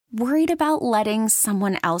Worried about letting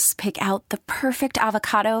someone else pick out the perfect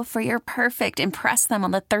avocado for your perfect impress them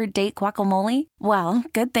on the third date guacamole? Well,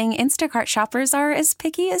 good thing Instacart shoppers are as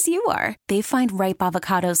picky as you are. They find ripe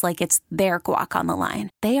avocados like it's their guac on the line.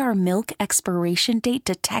 They are milk expiration date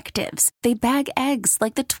detectives. They bag eggs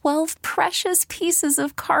like the 12 precious pieces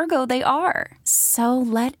of cargo they are. So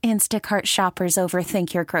let Instacart shoppers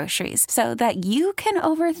overthink your groceries so that you can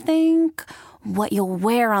overthink what you'll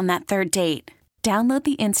wear on that third date. Download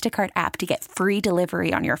the Instacart app to get free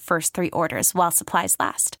delivery on your first 3 orders while supplies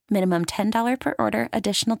last. Minimum $10 per order.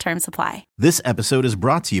 Additional terms apply. This episode is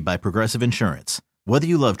brought to you by Progressive Insurance. Whether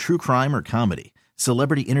you love true crime or comedy,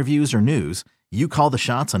 celebrity interviews or news, you call the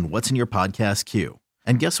shots on what's in your podcast queue.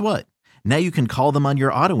 And guess what? Now you can call them on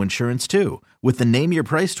your auto insurance too with the Name Your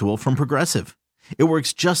Price tool from Progressive. It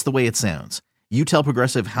works just the way it sounds. You tell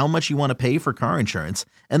Progressive how much you want to pay for car insurance,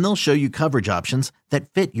 and they'll show you coverage options that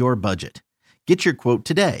fit your budget. Get your quote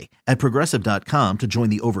today at Progressive.com to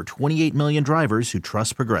join the over 28 million drivers who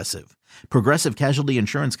trust Progressive. Progressive Casualty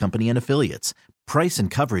Insurance Company and Affiliates. Price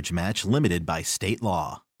and coverage match limited by state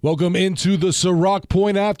law. Welcome into the Ciroc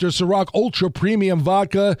Point After. Ciroc Ultra Premium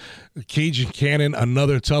Vodka. Cajun Cannon,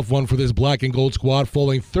 another tough one for this black and gold squad,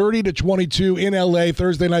 falling 30-22 in L.A.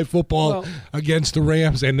 Thursday Night Football against the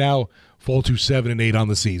Rams, and now fall to 7-8 on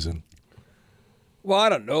the season. Well, I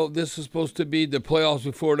don't know. This is supposed to be the playoffs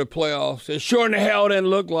before the playoffs. It sure in the hell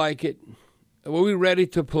didn't look like it. Were we ready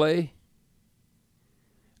to play?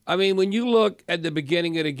 I mean, when you look at the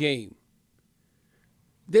beginning of the game,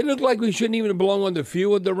 they looked like we shouldn't even belong on the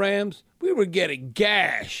field with the Rams. We were getting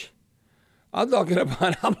gash. I'm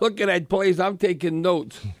looking at plays. I'm taking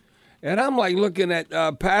notes. And I'm like looking at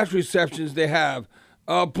pass receptions they have.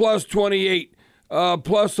 Plus 28,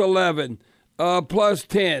 plus 11, plus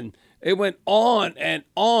 10. It went on and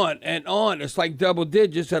on and on. It's like double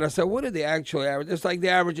digits. And I said, what did they actually average? It's like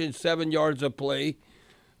they're averaging 7 yards a play.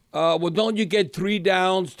 Well, don't you get 3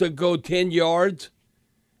 downs to go 10 yards?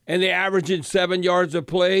 And they're averaging 7 yards a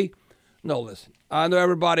play? No, listen. I know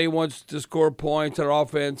everybody wants to score points on our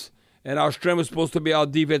offense, and our strength is supposed to be our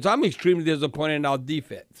defense. I'm extremely disappointed in our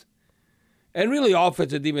defense. And really,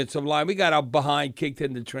 offensive defensive line, we got out behind, kicked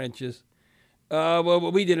in the trenches.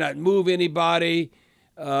 Well, we did not move anybody.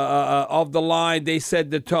 Of the line, they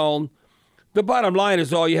set the tone. The bottom line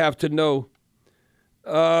is all you have to know.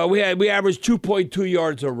 We averaged 2.2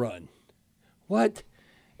 yards a run. What?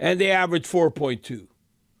 And they averaged 4.2.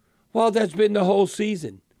 Well, that's been the whole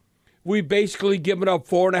season. We've basically given up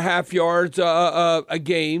 4.5 yards a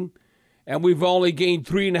game, and we've only gained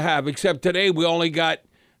 3.5. Except today, we only got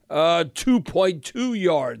 2.2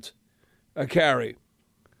 yards a carry.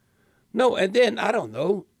 No, and then I don't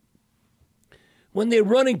know. When they're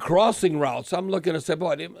running crossing routes, I'm looking and say,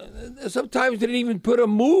 boy, sometimes they didn't even put a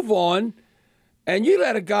move on. And you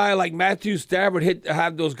let a guy like Matthew Stafford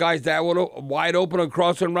have those guys that wide open on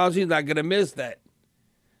crossing routes, he's not going to miss that.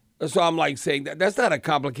 So I'm like saying that's not a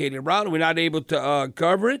complicated route. We're not able to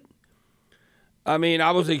cover it. I mean,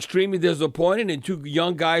 I was extremely disappointed in 2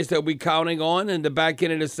 young guys that we're counting on in the back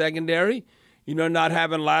end of the secondary. You know, not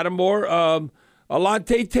having Lattimore.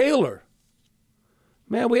 Alontae Taylor.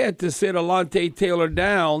 Man, we had to sit Alontae Taylor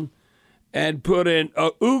down and put in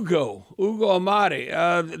Ugo Amadi.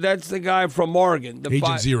 That's the guy from Oregon.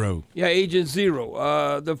 Agent Zero. Yeah, Agent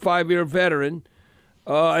Zero, the 5-year veteran.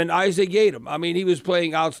 And Isaac Yadam. I mean, he was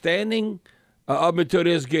playing outstanding up until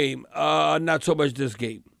this game. Not so much this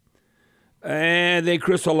game. And then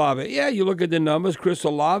Chris Olave. Yeah, you look at the numbers. Chris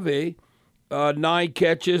Olave, 9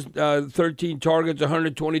 catches, 13 targets,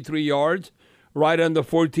 123 yards, right under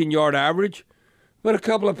 14-yard average. But a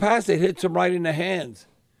couple of passes hits him right in the hands.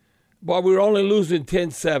 But we were only losing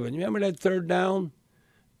 10-7. You remember that third down?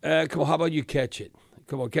 Come on, how about you catch it?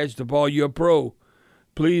 Come on, catch the ball. You're a pro.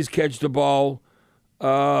 Please catch the ball.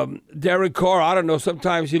 Derek Carr, I don't know.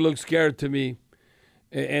 Sometimes he looks scared to me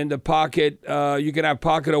in the pocket. You can have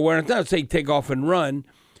pocket awareness. Not say take off and run,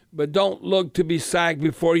 but don't look to be sacked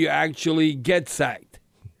before you actually get sacked.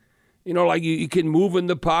 You know, like you can move in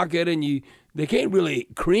the pocket and they can't really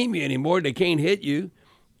cream you anymore. They can't hit you.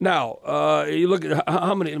 Now, you look at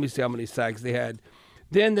let me see how many sacks they had.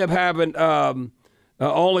 They end up having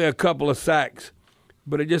only a couple of sacks.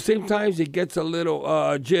 But at the same time, it gets a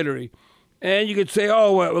little jittery. And you could say,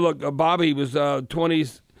 oh, well, look, Bobby was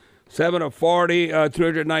 27 of 40,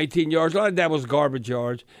 319 yards. A lot of that was garbage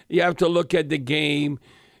yards. You have to look at the game.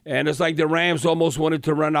 And it's like the Rams almost wanted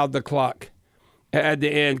to run out the clock at the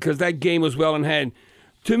end because that game was well in hand.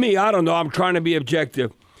 To me, I don't know. I'm trying to be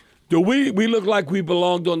objective. Do we look like we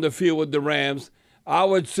belonged on the field with the Rams? I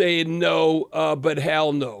would say no, but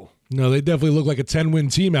hell no. No, they definitely look like a 10-win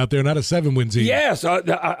team out there, not a 7-win team. Yes,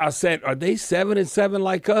 I said, are they 7-7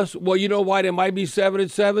 like us? Well, you know why they might be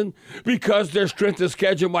 7-7? Because their strength of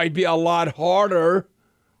schedule might be a lot harder.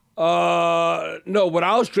 No, with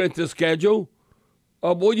our strength of schedule,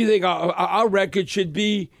 what do you think? Our record should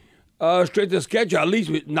be strength of schedule at least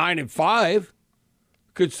with 9-5.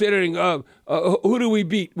 Considering who do we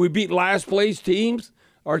beat? We beat last place teams,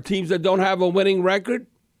 or teams that don't have a winning record.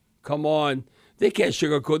 Come on. They can't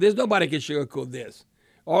sugarcoat this. Nobody can sugarcoat this.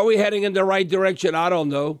 Are we heading in the right direction? I don't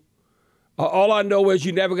know. All I know is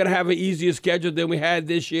you're never going to have an easier schedule than we had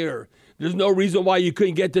this year. There's no reason why you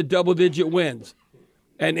couldn't get to double-digit wins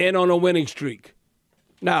and end on a winning streak.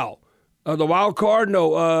 Now, the wild card,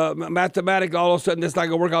 no. Mathematically, all of a sudden, it's not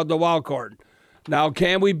going to work out the wild card. Now,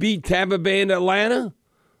 can we beat Tampa Bay and Atlanta?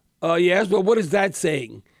 Yes, but what is that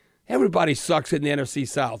saying? Everybody sucks in the NFC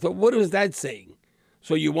South. What is that saying?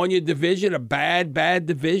 So you won your division, a bad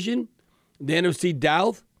division, the NFC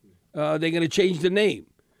South. They're going to change the name.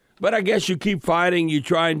 But I guess you keep fighting. You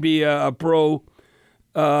try and be a pro.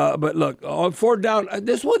 But look, on fourth down,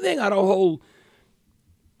 there's one thing I don't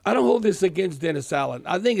hold this against Dennis Allen.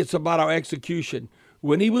 I think it's about our execution.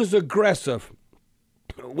 When he was aggressive,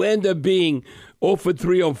 we end up being 0 for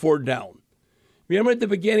 3 on fourth down. Remember at the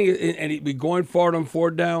beginning, and he'd be going for it on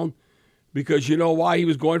fourth down? Because you know why he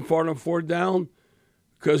was going for it on fourth down?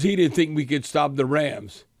 Because he didn't think we could stop the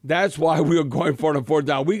Rams. That's why we were going for it on fourth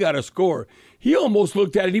down. We got to score. He almost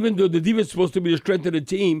looked at it, even though the defense is supposed to be the strength of the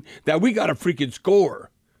team, that we got to freaking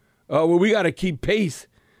score. We got to keep pace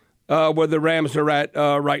where the Rams are at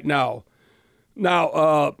right now.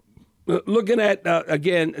 Now, looking at,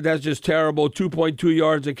 again, that's just terrible. 2.2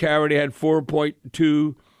 yards a carry. They had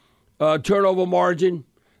 4.2 turnover margin.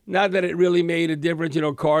 Not that it really made a difference,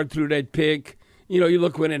 Card through that pick. You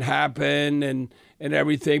look when it happened and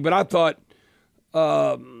everything. But I thought,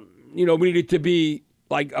 we needed to be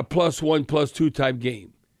like a +1, +2 type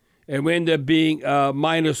game. And we ended up being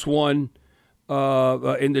 -1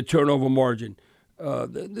 in the turnover margin.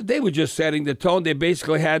 They were just setting the tone. They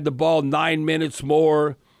basically had the ball 9 minutes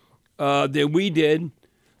more than we did.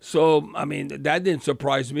 So, that didn't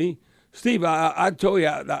surprise me. Steve, I told you,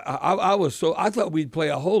 I thought we'd play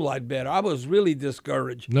a whole lot better. I was really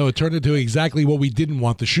discouraged. No, it turned into exactly what we didn't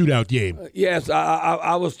want, the shootout game. Yes,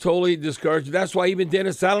 I was totally discouraged. That's why even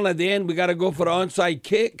Dennis Allen at the end, we got to go for the onside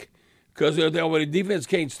kick because the defense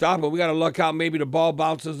can't stop it. We got to luck out. Maybe the ball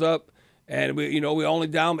bounces up, and we only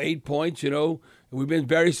down 8 points. We've been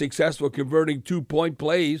very successful converting 2-point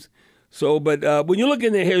plays. So, but when you look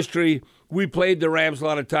in the history, we played the Rams a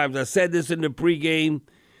lot of times. I said this in the pregame.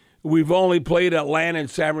 We've only played Atlanta and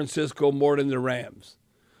San Francisco more than the Rams.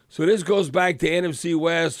 So this goes back to NFC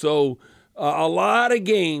West. So a lot of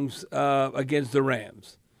games against the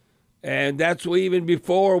Rams. And that's even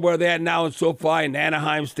before where they're at now in SoFi and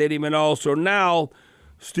Anaheim Stadium and all. So now,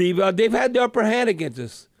 Steve, they've had the upper hand against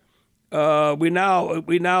us. We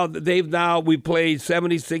played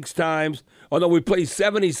 76 times. Although we played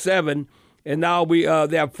 77, and now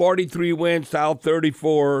they have 43 wins to our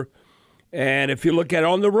 34. And if you look at it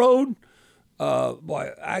on the road,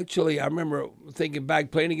 actually, I remember thinking back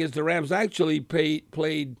playing against the Rams. I actually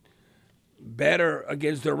played better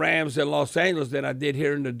against the Rams in Los Angeles than I did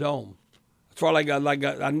here in the Dome. As far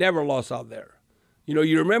I never lost out there.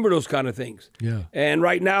 You remember those kind of things. Yeah. And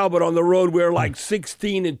right now, but on the road, we're like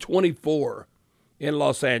 16-24 in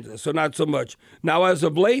Los Angeles, so not so much. Now, as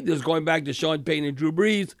of late, this is going back to Sean Payton and Drew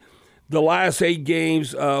Brees. The last 8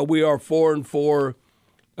 games, we are 4-4.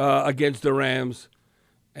 Against the Rams,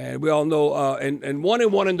 and we all know, and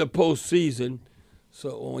 1-1 in the postseason.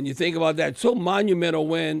 So when you think about that, so monumental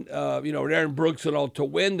win, Aaron Brooks and all to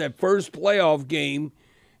win that first playoff game,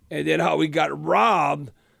 and then how we got robbed.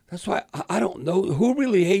 That's why I don't know who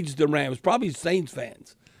really hates the Rams. Probably Saints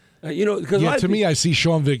fans, because to me, I see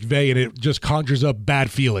Sean McVay and it just conjures up bad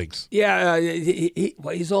feelings. Yeah,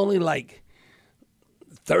 he's only like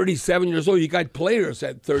 37 years old. You got players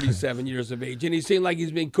at 37 years of age. And he seemed like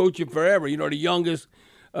he's been coaching forever. The youngest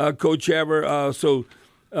coach ever. So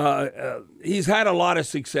he's had a lot of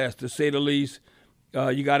success, to say the least.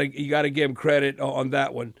 You got to give him credit on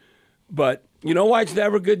that one. But you know why it's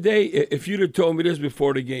never a good day? If you'd have told me this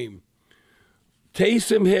before the game.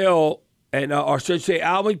 Taysom Hill, or should I say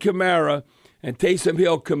Alvin Kamara and Taysom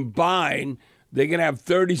Hill combined, they're going to have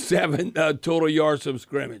 37 total yards from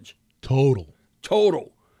scrimmage. Total.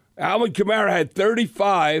 Alvin Kamara had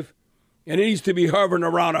 35, and it needs to be hovering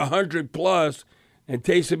around 100 plus, and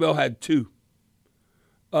Taysom Hill had 2.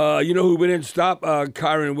 You know who we didn't stop?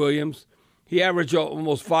 Kyron Williams. He averaged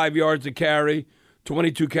almost 5 yards a carry,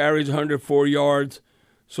 22 carries, 104 yards.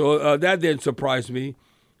 So that didn't surprise me.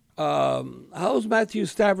 How's Matthew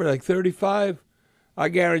Stafford, like 35? I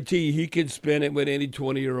guarantee you he can spin it with any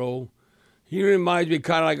 20-year-old. He reminds me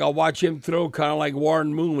kind of like I watch him throw kind of like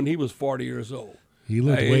Warren Moon when he was 40 years old. He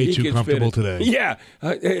looked way too comfortable today. Yeah.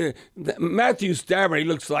 Matthew Stafford, he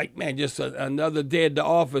looks like, man, just another day at the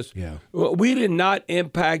office. Yeah. We did not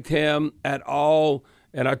impact him at all.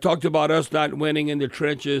 And I talked about us not winning in the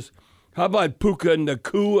trenches. How about Puka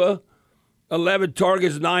Nacua? 11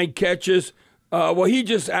 targets, 9 catches. Well, he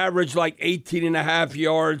just averaged like 18 and a half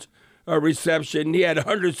yards a reception. He had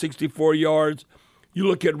 164 yards. You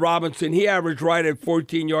look at Robinson, he averaged right at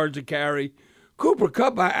 14 yards a carry. Cooper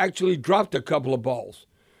Kupp actually dropped a couple of balls.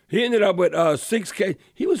 He ended up with 6 catches.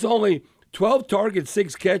 He was only 12 targets,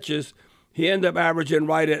 6 catches. He ended up averaging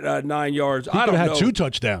right at 9 yards. He could have had 2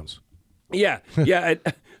 touchdowns. Yeah.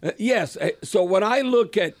 Yes. So when I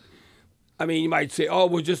look at, I mean, you might say, oh,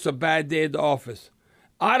 it was just a bad day at the office.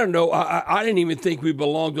 I don't know. I didn't even think we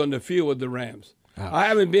belonged on the field with the Rams. Ouch. I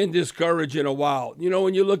haven't been discouraged in a while. You know,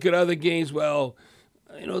 when you look at other games, well,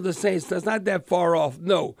 you know, the Saints, that's not that far off.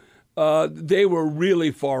 No, they were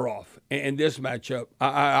really far off in this matchup.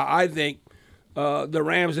 I think the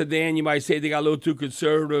Rams at the end, you might say they got a little too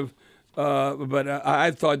conservative, but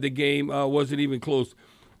I thought the game wasn't even close.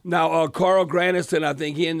 Now, Carl Granderson, I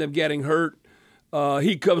think he ended up getting hurt.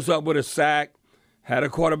 He comes up with a sack, had a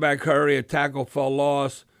quarterback hurry, a tackle for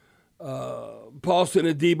loss. Paulson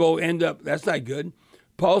and Debo end up, that's not good.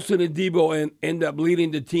 Paulson and Debo end up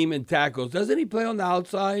leading the team in tackles. Doesn't he play on the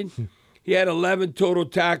outside? He had 11 total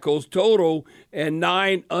tackles and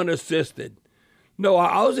 9 unassisted. No,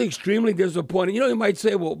 I was extremely disappointed. You know, you might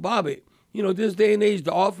say, well, Bobby, you know, this day and age,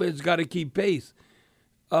 the offense got to keep pace.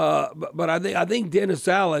 But I think Dennis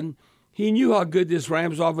Allen, he knew how good this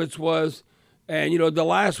Rams offense was. And, you know, the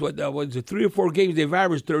last, was it 3 or 4 games, they've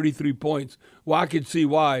averaged 33 points. Well, I could see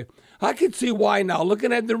why. I could see why now.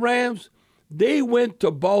 Looking at the Rams, they went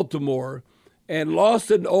to Baltimore and lost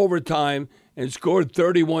in overtime and scored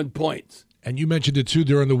 31 points. And you mentioned it, too,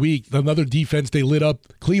 during the week. Another defense, they lit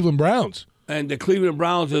up Cleveland Browns. And the Cleveland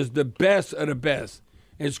Browns is the best of the best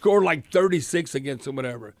and scored like 36 against them,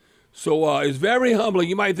 whatever. So it's very humbling.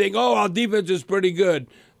 You might think, oh, our defense is pretty good.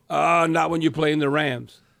 Not when you're playing the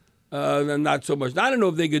Rams. Not so much. I don't know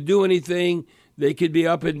if they could do anything. They could be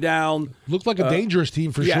up and down. Looked like a dangerous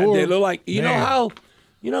team for sure. Yeah, they look like, you know how,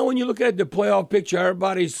 you know when you look at the playoff picture,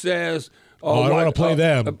 everybody says, I don't want to play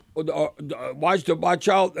them. Watch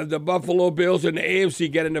out the Buffalo Bills and the AFC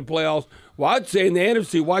get in the playoffs. Well, I'd say in the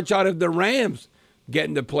NFC, watch out if the Rams get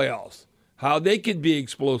in the playoffs. How they could be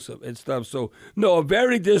explosive and stuff. So, no, a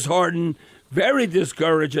very disheartened, very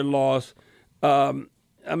discouraging loss. I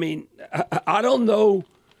mean, I don't know.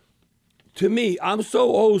 To me, I'm so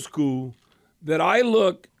old school that I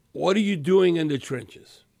look, what are you doing in the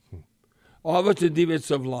trenches? Offensive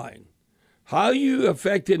defensive line. How are you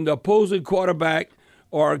affecting the opposing quarterback,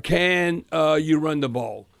 or can you run the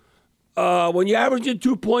ball? When you're averaging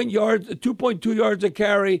 2.2 yards a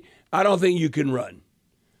carry, I don't think you can run.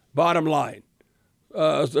 Bottom line.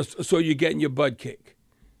 So you're getting your butt kicked.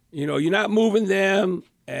 You know, you're not moving them,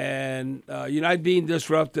 and you're not being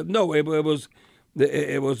disruptive. No, it was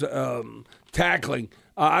tackling.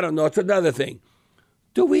 I don't know. It's another thing.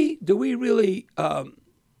 Do we really? I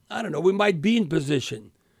don't know. We might be in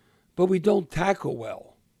position, but we don't tackle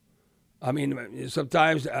well. I mean,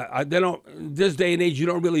 sometimes they don't. This day and age, you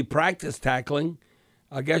don't really practice tackling.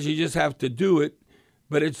 I guess you just have to do it.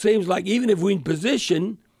 But it seems like even if we're in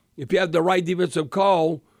position, if you have the right defensive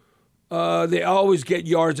call, they always get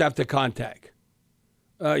yards after contact.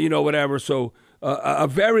 Whatever. So a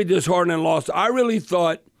very disheartening loss. I really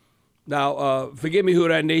thought. Now, forgive me, Who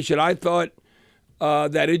Dat Nation. I thought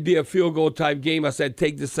that it'd be a field goal type game. I said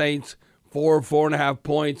take the Saints 4.5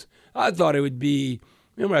 points. I thought it would be.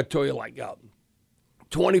 Remember I told you like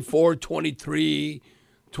 24, 23,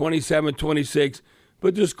 27, 26.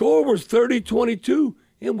 But the score was 30-22.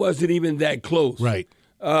 It wasn't even that close. Right.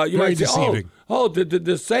 You might say,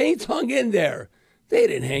 the Saints hung in there. They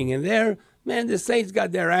didn't hang in there. Man, the Saints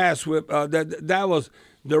got their ass whipped. That was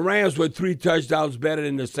the Rams with 3 touchdowns better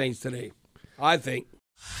than the Saints today, I think.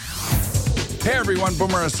 Hey everyone,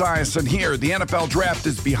 Boomer Esiason here. The NFL Draft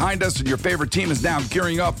is behind us and your favorite team is now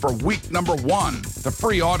gearing up for week number 1. The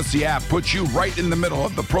free Odyssey app puts you right in the middle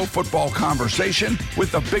of the pro football conversation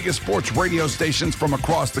with the biggest sports radio stations from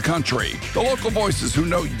across the country. The local voices who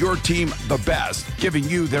know your team the best, giving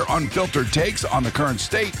you their unfiltered takes on the current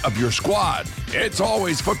state of your squad. It's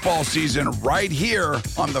always football season right here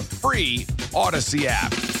on the free Odyssey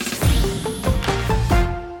app.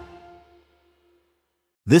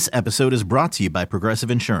 This episode is brought to you by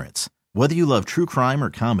Progressive Insurance. Whether you love true crime or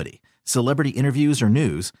comedy, celebrity interviews or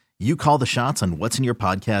news, You call the shots on what's in your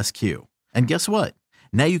podcast queue. And guess what?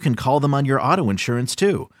 Now you can call them on your auto insurance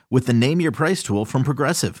too with the Name Your Price tool from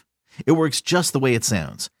Progressive. It works just the way it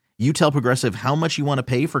sounds. You tell Progressive how much you want to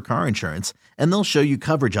pay for car insurance, and they'll show you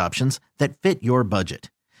coverage options that fit your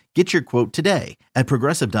budget. Get your quote today at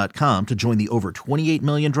Progressive.com to join the over 28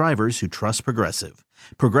 million drivers who trust Progressive.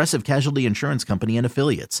 Progressive Casualty Insurance Company and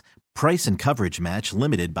Affiliates. Price and coverage match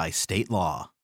limited by state law.